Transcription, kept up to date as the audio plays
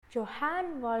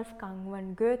Johann Wolfgang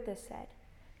von Goethe said,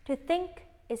 "To think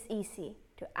is easy,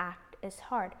 to act is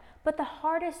hard, but the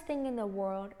hardest thing in the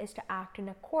world is to act in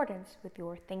accordance with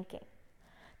your thinking."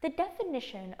 The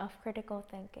definition of critical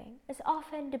thinking is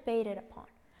often debated upon,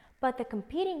 but the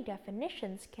competing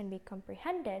definitions can be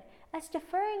comprehended as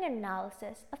differing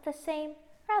analysis of the same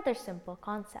rather simple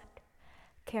concept: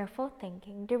 careful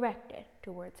thinking directed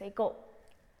towards a goal.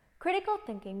 Critical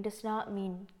thinking does not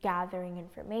mean gathering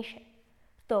information.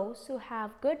 Those who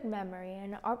have good memory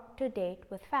and are up to date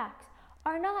with facts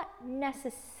are not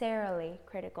necessarily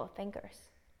critical thinkers.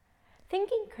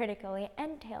 Thinking critically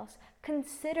entails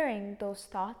considering those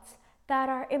thoughts that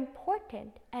are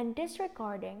important and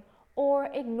disregarding or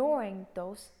ignoring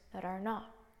those that are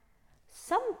not.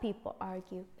 Some people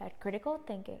argue that critical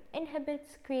thinking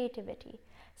inhibits creativity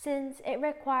since it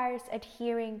requires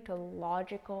adhering to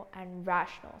logical and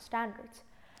rational standards,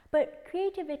 but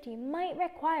creativity might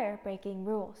require breaking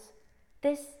rules.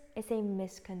 This is a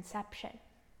misconception.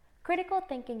 Critical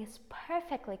thinking is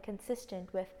perfectly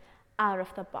consistent with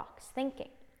out-of-the-box thinking,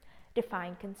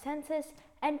 defying consensus,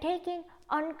 and taking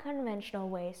unconventional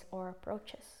ways or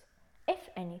approaches. If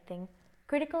anything,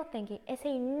 critical thinking is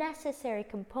a necessary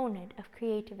component of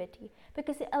creativity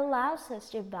because it allows us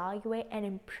to evaluate and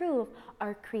improve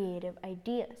our creative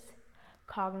ideas.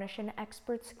 Cognition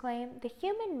experts claim the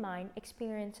human mind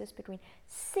experiences between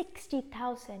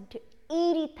 60,000 to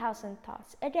 80,000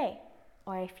 thoughts a day,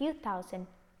 or a few thousand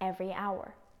every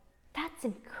hour. That's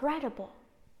incredible!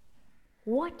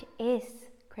 What is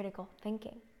critical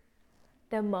thinking?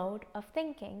 The mode of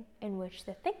thinking in which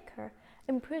the thinker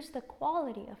improves the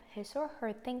quality of his or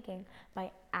her thinking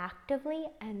by actively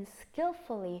and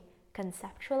skillfully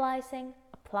conceptualizing,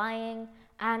 applying,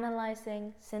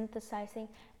 analyzing, synthesizing,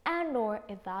 and/or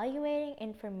evaluating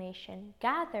information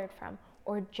gathered from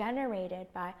or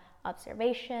generated by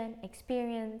observation,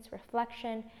 experience,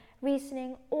 reflection,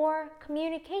 reasoning, or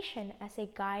communication as a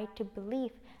guide to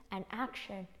belief and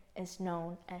action is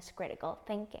known as critical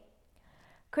thinking.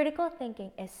 Critical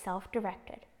thinking is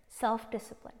self-directed,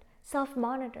 self-disciplined,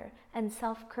 self-monitored, and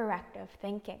self-corrective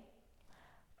thinking.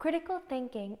 Critical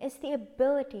thinking is the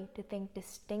ability to think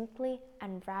distinctly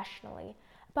and rationally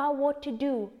about what to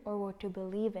do or what to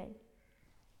believe in.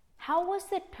 How was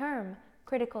the term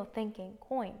critical thinking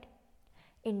coined?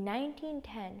 In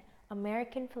 1910,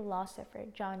 American philosopher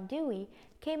John Dewey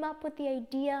came up with the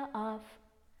idea of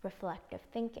reflective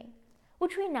thinking,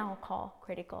 which we now call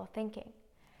critical thinking.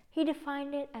 He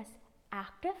defined it as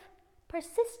active,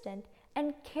 persistent,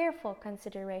 and careful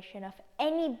consideration of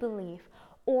any belief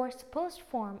or supposed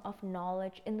form of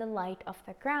knowledge in the light of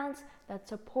the grounds that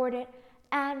support it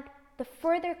and the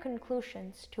further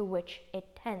conclusions to which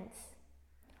it tends.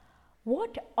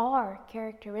 What are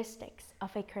characteristics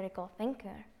of a critical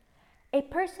thinker? A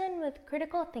person with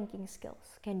critical thinking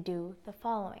skills can do the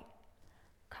following: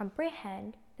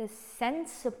 comprehend the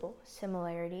sensible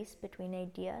similarities between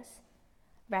ideas,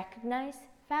 recognize,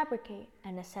 fabricate,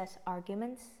 and assess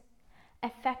arguments,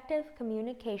 effective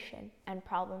communication and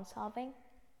problem solving,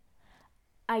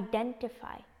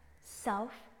 identify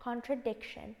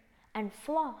self-contradiction and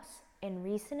flaws in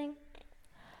reasoning,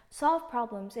 solve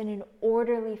problems in an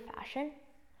orderly fashion,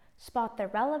 spot the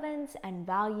relevance and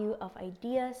value of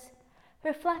ideas,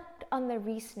 reflect on the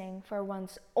reasoning for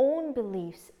one's own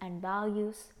beliefs and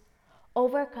values,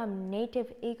 overcome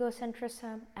native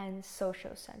egocentrism and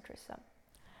sociocentrism,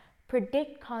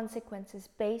 predict consequences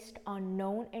based on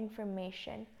known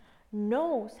information,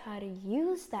 knows how to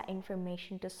use that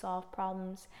information to solve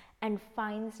problems, and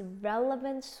finds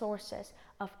relevant sources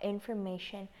of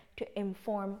information to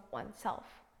inform oneself.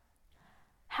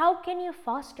 How can you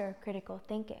foster critical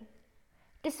thinking?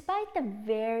 Despite the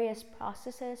various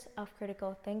processes of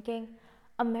critical thinking,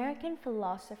 American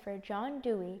philosopher John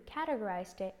Dewey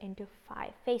categorized it into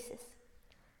 5 phases.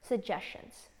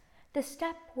 Suggestions, the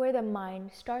step where the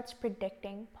mind starts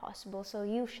predicting possible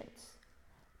solutions.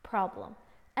 Problem,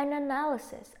 an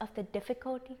analysis of the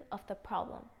difficulty of the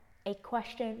problem, a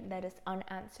question that is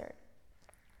unanswered.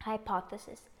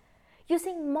 Hypothesis,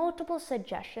 using multiple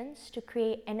suggestions to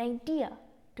create an idea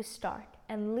to start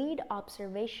and lead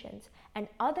observations and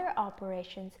other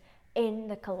operations in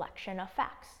the collection of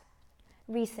facts.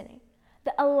 Reasoning,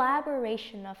 the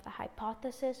elaboration of the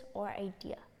hypothesis or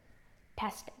idea.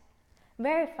 Testing,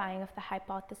 verifying if the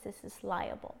hypothesis is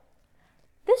liable.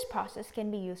 This process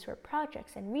can be used for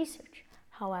projects and research.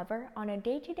 However, on a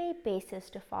day-to-day basis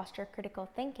to foster critical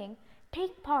thinking,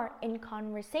 take part in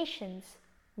conversations,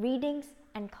 readings,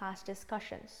 and class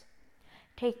discussions.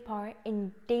 Take part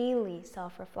in daily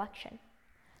self-reflection.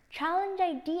 Challenge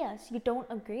ideas you don't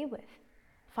agree with.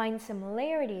 Find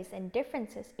similarities and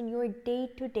differences in your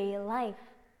day-to-day life.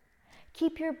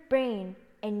 Keep your brain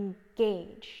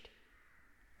engaged.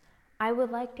 I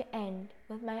would like to end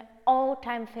with my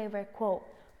all-time favorite quote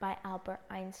by Albert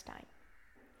Einstein.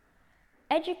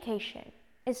 Education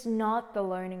is not the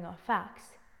learning of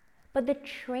facts, but the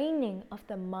training of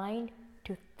the mind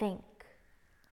to think.